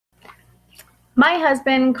My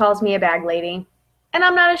husband calls me a bag lady, and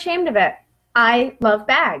I'm not ashamed of it. I love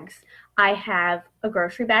bags. I have a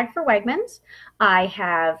grocery bag for Wegmans. I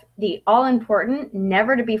have the all-important,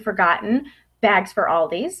 never to be forgotten bags for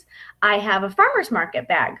Aldi's. I have a farmer's market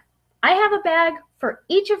bag. I have a bag for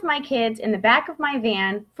each of my kids in the back of my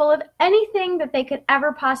van full of anything that they could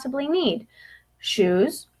ever possibly need.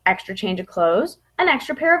 Shoes, extra change of clothes, an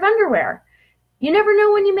extra pair of underwear. You never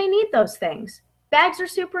know when you may need those things. Bags are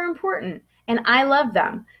super important, and I love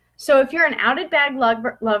them. So if you're an outed bag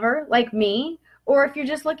lover like me, or if you're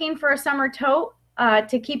just looking for a summer tote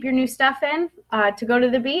to keep your new stuff in to go to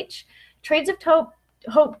the beach, Trades of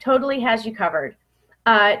Hope totally has you covered.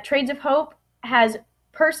 Trades of Hope has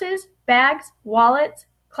purses, bags, wallets,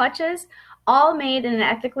 clutches, all made in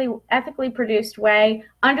an ethically produced way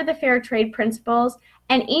under the fair trade principles,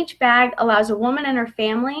 and each bag allows a woman and her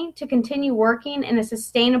family to continue working in a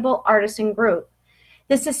sustainable artisan group.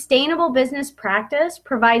 The sustainable business practice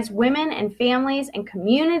provides women and families and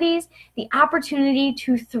communities the opportunity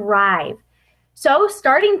to thrive. So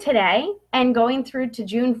starting today and going through to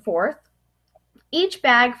June 4th, each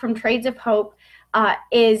bag from Trades of Hope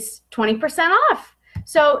is 20% off.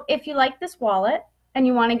 So if you like this wallet and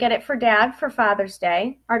you want to get it for Dad for Father's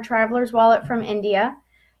Day, our Traveler's wallet from India,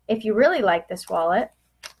 if you really like this wallet,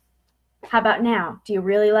 how about now? Do you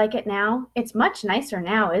really like it now? It's much nicer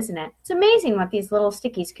now, isn't it? It's amazing what these little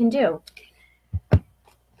stickies can do.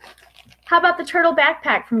 How about the turtle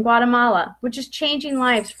backpack from Guatemala, which is changing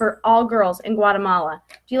lives for all girls in Guatemala?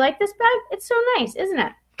 Do you like this bag? It's so nice, isn't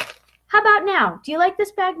it? How about now? Do you like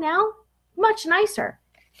this bag now? Much nicer.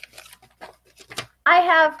 I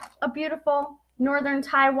have a beautiful Northern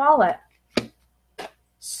Thai wallet.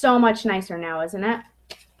 So much nicer now, isn't it?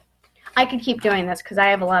 I could keep doing this because I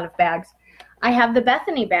have a lot of bags. I have the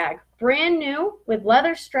Bethany bag, brand new with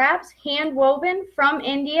leather straps, hand woven from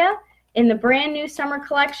India in the brand new summer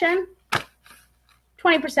collection.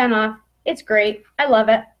 20% off. It's great. I love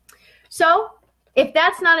it. So if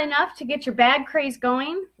that's not enough to get your bag craze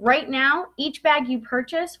going, right now, each bag you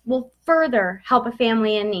purchase will further help a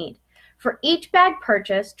family in need. For each bag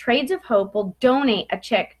purchase, Trades of Hope will donate a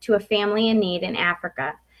chick to a family in need in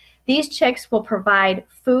Africa. These chicks will provide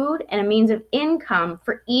food and a means of income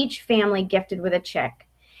for each family gifted with a chick.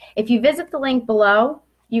 If you visit the link below,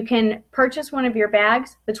 you can purchase one of your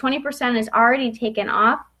bags. The 20% is already taken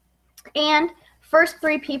off. And first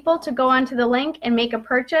 3 people to go onto the link and make a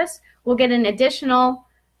purchase will get an additional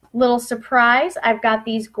little surprise. I've got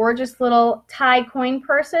these gorgeous little Thai coin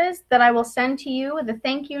purses that I will send to you with a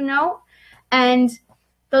thank you note. And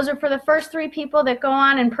those are for the first 3 people that go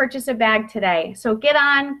on and purchase a bag today. So get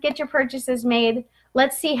on, get your purchases made.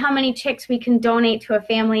 Let's see how many chicks we can donate to a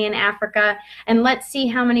family in Africa. And let's see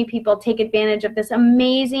how many people take advantage of this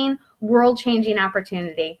amazing, world-changing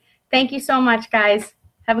opportunity. Thank you so much, guys.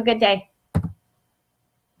 Have a good day.